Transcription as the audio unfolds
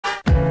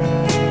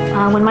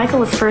When Michael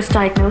was first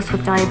diagnosed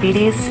with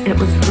diabetes, it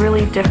was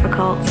really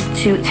difficult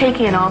to take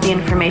in all the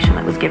information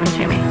that was given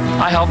to me.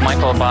 I helped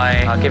Michael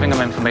by giving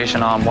him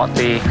information on what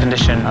the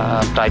condition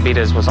of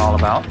diabetes was all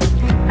about.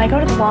 I go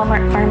to the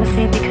Walmart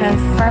pharmacy because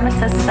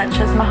pharmacists such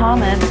as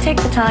Mohammed take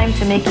the time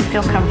to make you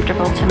feel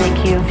comfortable, to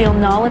make you feel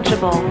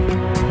knowledgeable.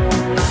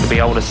 To be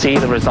able to see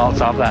the results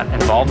of that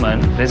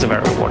involvement is a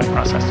very rewarding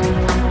process.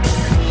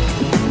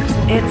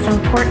 It's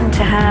important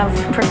to have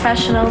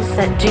professionals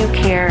that do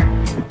care.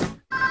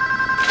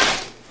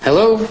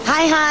 Hello?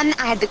 Hi, hon.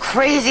 I had the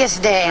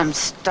craziest day. I'm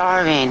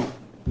starving.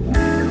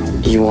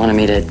 You want to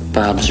meet at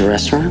Bob's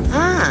restaurant?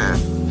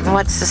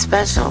 What's the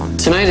special?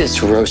 Tonight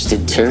it's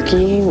roasted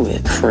turkey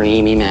with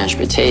creamy mashed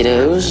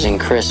potatoes and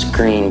crisp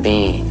green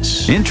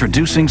beans.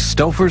 Introducing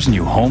Stouffer's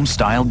new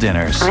home-style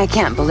dinners. I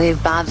can't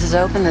believe Bob's is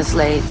open this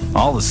late.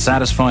 All the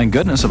satisfying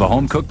goodness of a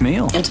home-cooked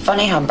meal. It's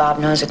funny how Bob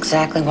knows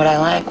exactly what I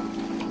like.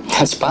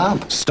 That's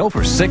Bob.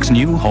 Stouffer's 6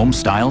 new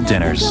home-style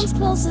dinners.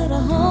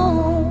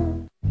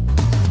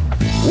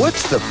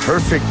 What's the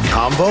perfect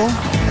combo?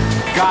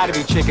 Gotta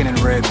be chicken and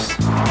ribs.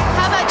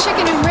 How about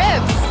chicken and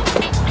ribs?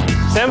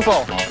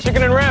 Simple.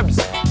 Chicken and ribs.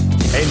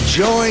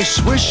 Enjoy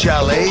Swiss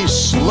Chalet's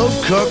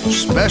slow-cooked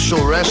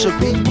special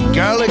recipe,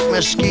 garlic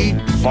mesquite,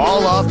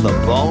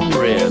 fall-off-the-bone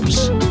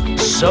ribs.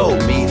 So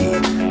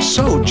meaty,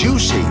 so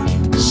juicy,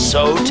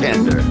 so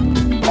tender.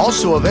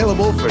 Also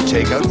available for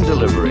takeout and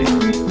delivery.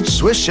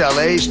 Swiss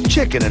Chalet's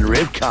chicken and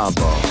rib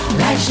combo.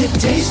 That should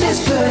taste as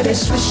good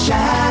as Swiss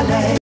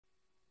Chalet.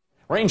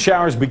 Rain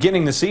showers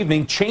beginning this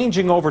evening,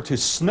 changing over to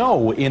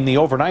snow in the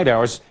overnight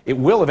hours. It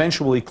will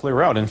eventually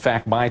clear out. In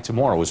fact, by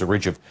tomorrow, as a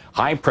ridge of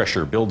high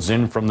pressure builds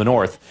in from the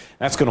north,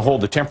 that's going to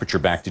hold the temperature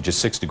back to just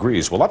 6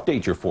 degrees. We'll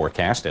update your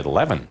forecast at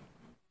 11.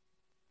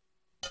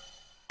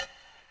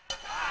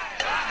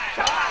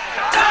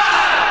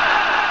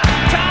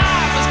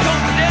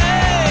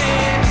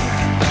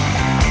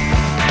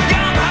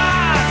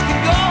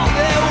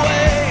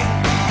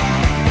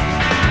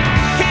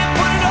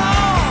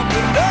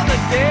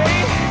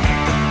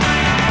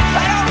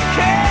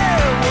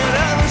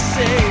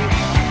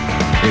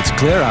 It's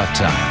clear out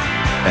time,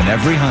 and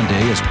every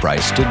Hyundai is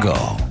priced to go.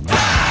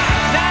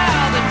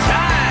 Now the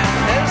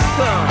time has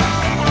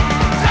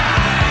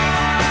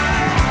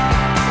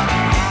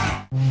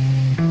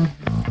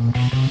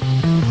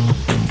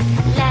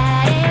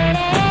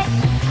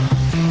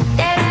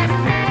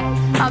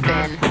Up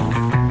in.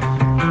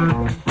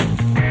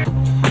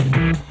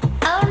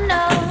 Oh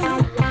no.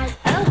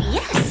 Oh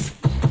yes.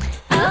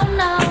 Oh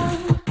no.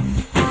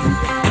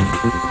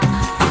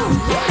 Oh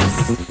yes.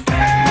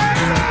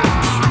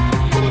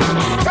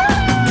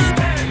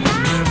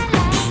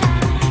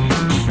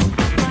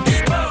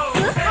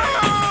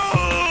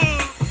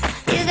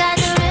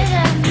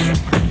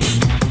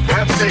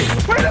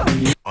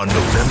 On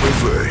November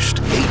 1st,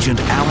 Agent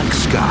Alex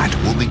Scott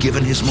will be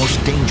given his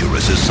most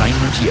dangerous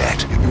assignment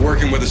yet. You're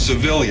working with a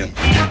civilian.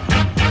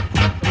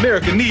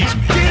 America needs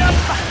me.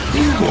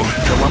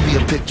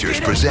 Columbia Pictures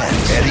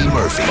presents Eddie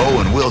Murphy,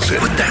 Owen Wilson.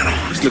 Put that on.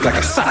 This looks like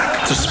a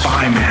sock. It's a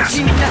spy mask.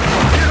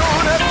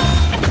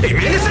 Hey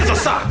man, this is a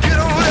sock.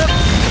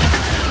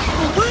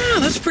 Oh, wow,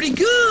 that's pretty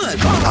good.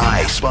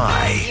 I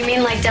Spy. You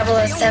mean like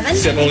 007?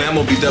 Except only I'm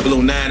gonna be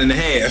 009 and a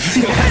half.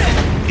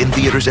 In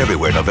theaters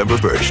everywhere November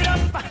 1st.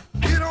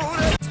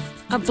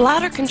 A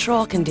bladder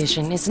control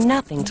condition is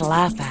nothing to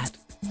laugh at.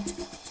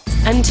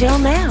 Until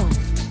now.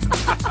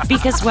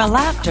 Because while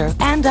laughter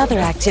and other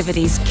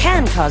activities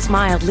can cause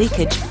mild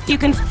leakage, you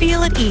can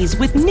feel at ease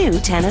with new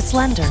Tennis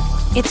Slender.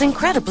 It's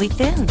incredibly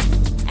thin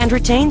and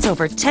retains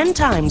over 10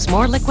 times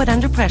more liquid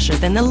under pressure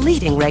than the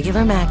leading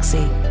regular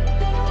Maxi.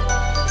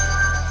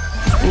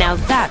 Now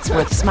that's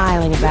worth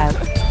smiling about.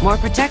 More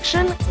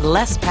protection,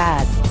 less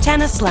pad.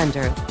 Tennis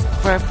Slender.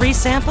 For a free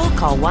sample,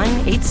 call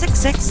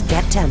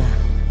 1-866-GET-TENNA.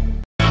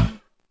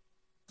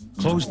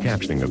 Closed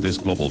captioning of this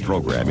global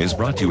program is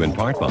brought to you in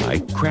part by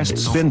Crest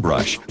Spin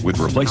Brush with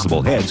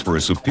replaceable heads for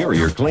a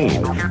superior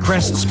clean.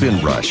 Crest Spin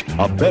Brush,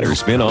 a better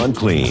spin on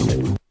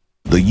clean.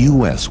 The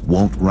U.S.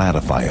 won't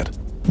ratify it.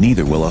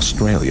 Neither will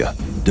Australia.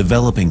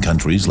 Developing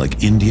countries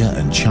like India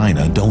and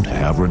China don't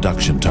have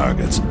reduction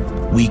targets.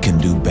 We can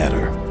do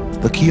better.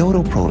 The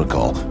Kyoto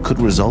Protocol could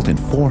result in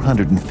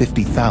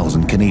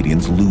 450,000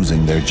 Canadians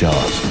losing their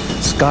jobs,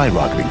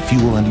 skyrocketing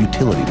fuel and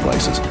utility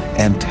prices,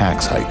 and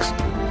tax hikes.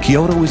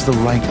 Kyoto is the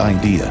right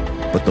idea,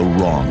 but the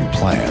wrong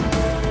plan.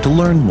 To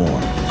learn more,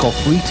 call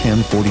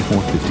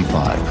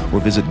 310-4455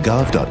 or visit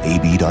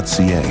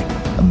gov.ab.ca.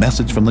 A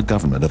message from the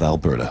Government of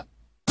Alberta.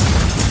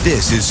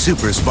 This is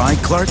Super Spy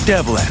Clark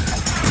Devlin.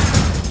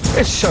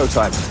 It's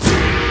showtime.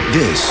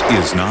 This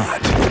is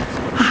not.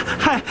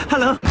 Hi,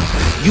 hello.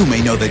 You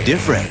may know the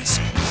difference.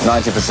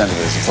 90% of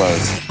it is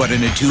clothes. But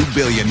in a $2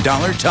 billion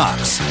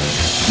tux,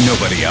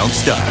 nobody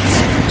else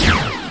does.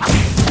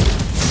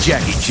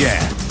 Jackie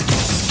Chan.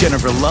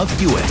 Jennifer Love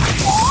Hewitt.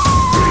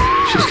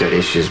 She's got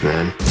issues,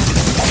 man.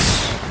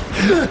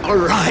 All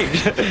right.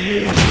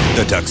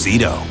 The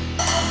Tuxedo.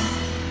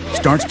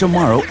 Starts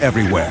tomorrow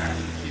everywhere.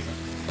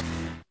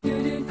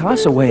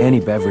 toss away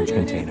any beverage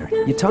container,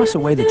 you toss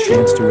away the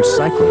chance to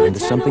recycle it into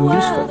something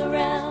useful.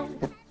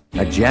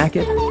 A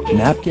jacket,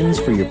 napkins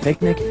for your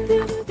picnic,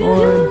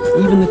 or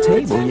even the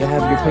table you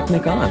have your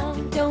picnic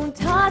on. Don't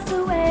toss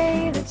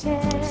away the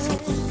chance.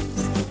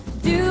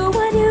 Do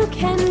what you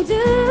can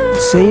do.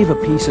 Save a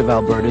piece of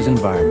Alberta's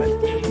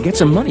environment. Get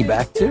some money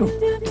back, too.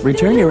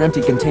 Return your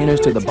empty containers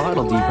to the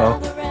bottle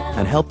depot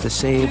and help to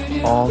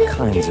save all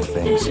kinds of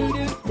things.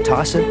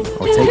 Toss it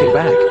or take it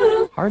back.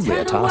 Hardly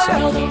a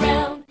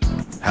toss-up.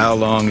 How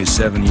long is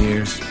 7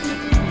 years?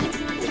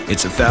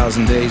 It's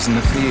 1,000 days in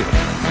the field.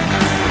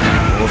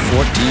 Or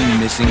 14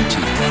 missing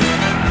teeth.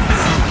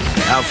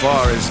 How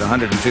far is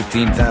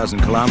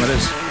 115,000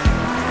 kilometers?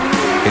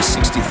 It's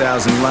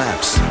 60,000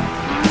 laps.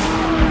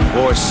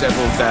 Or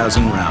several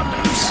thousand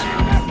roundups.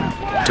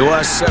 To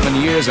us, 7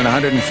 years and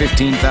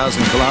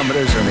 115,000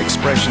 kilometers are an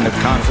expression of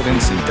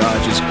confidence in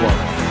Dodge's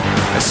quality.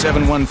 A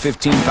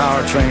 7115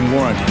 powertrain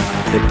warranty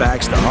that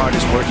backs the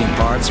hardest working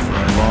parts for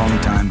a long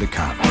time to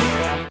come.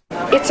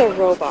 It's a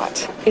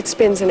robot. It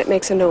spins and it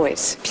makes a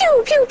noise.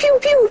 Pew, pew, pew,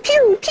 pew,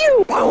 pew,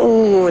 pew,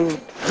 boom.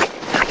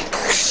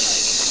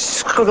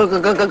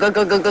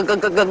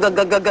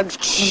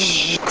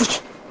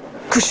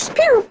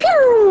 Pew,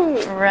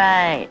 pew.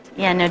 Right.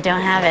 Yeah, no,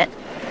 don't have it.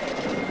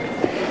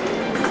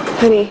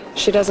 Honey,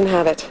 she doesn't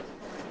have it.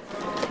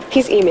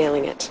 He's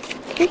emailing it.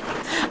 Okay?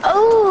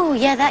 Oh,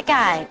 yeah, that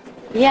guy.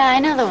 Yeah, I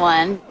know the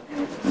one.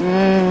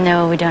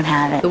 No, we don't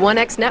have it. The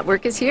 1X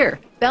network is here.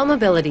 Bell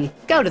Mobility.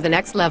 Go to the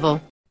next level.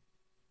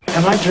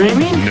 Am I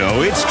dreaming?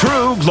 No, it's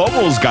true.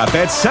 Global's got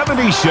that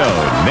 70s show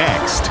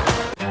next.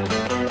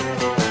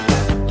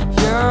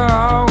 You're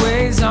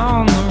always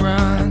on the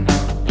run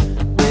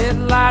with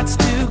lots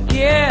to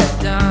get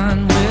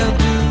done. We'll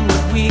do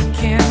what we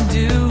can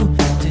do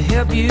to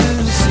help you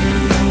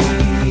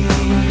see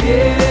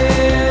it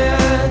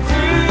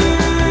through.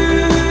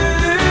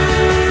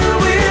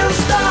 We'll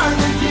start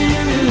with you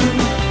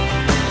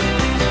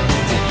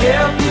to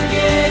help you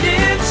get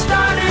it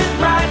started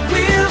right.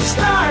 We'll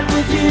start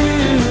with you.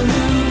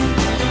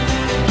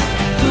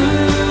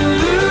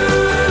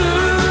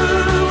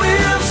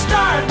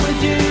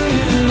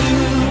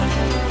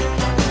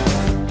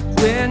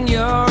 When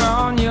you're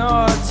on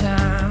your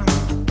time,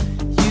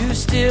 you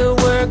still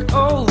work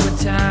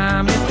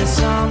overtime. If there's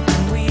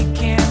something we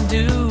can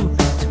do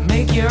to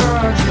make your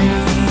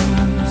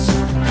dreams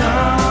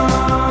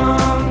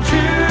come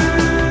true.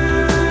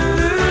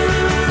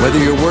 Whether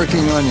you're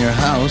working on your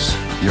house,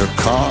 your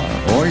car,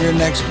 or your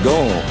next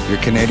goal, your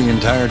Canadian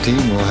Tire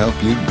team will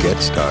help you get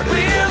started.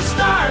 We'll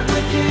start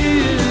with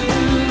you.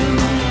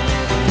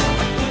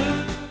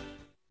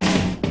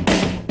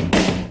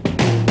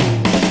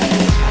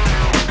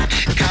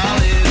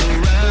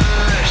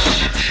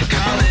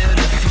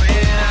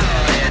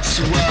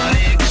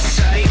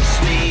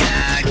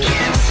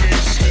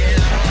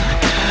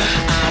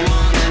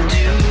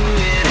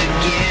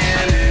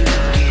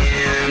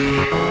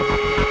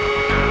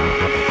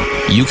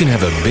 You can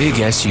have a big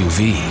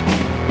SUV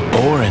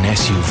or an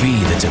SUV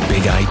that's a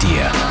big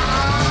idea.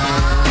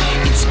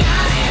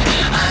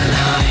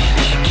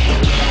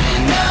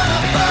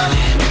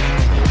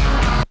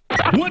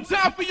 What's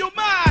out for your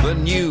mind? The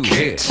new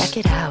hit. Check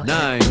it out.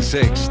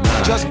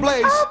 969. Just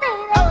blaze.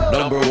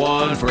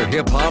 #1 for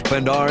hip hop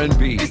and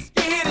R&B. It's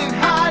getting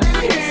hot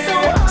in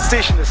here.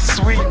 Station is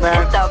sweet,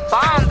 man. It's the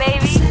bomb,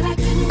 baby.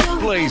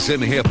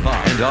 Blazing hip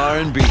hop and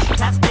R&B.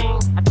 Testing,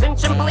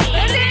 attention please.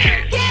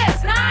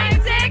 Kiss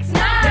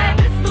 969.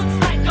 This looks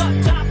like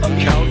a top of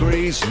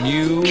Calgary's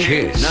new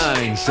hit.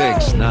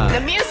 969. The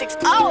music's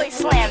always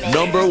slamming.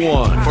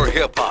 #1 for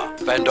hip hop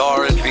and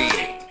R&B.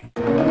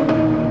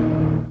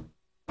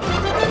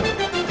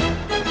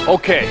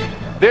 Okay,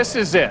 this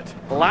is it.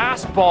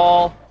 Last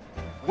ball.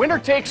 Winner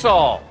takes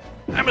all.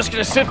 I'm just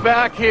gonna sit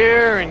back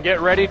here and get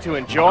ready to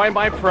enjoy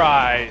my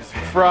prize.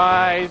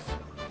 Fries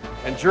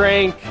and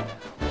drink.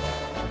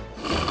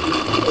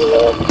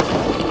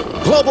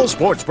 Global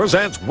Sports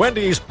presents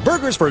Wendy's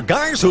Burgers for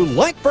Guys Who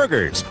Like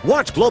Burgers.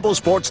 Watch Global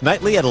Sports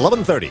nightly at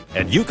 11:30,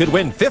 and you could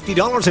win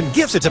 $50 in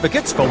gift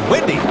certificates from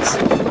Wendy's.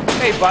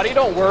 Hey, buddy,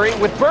 don't worry.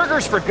 With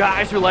Burgers for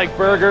Guys Who Like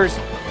Burgers,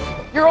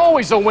 you're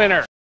always a winner.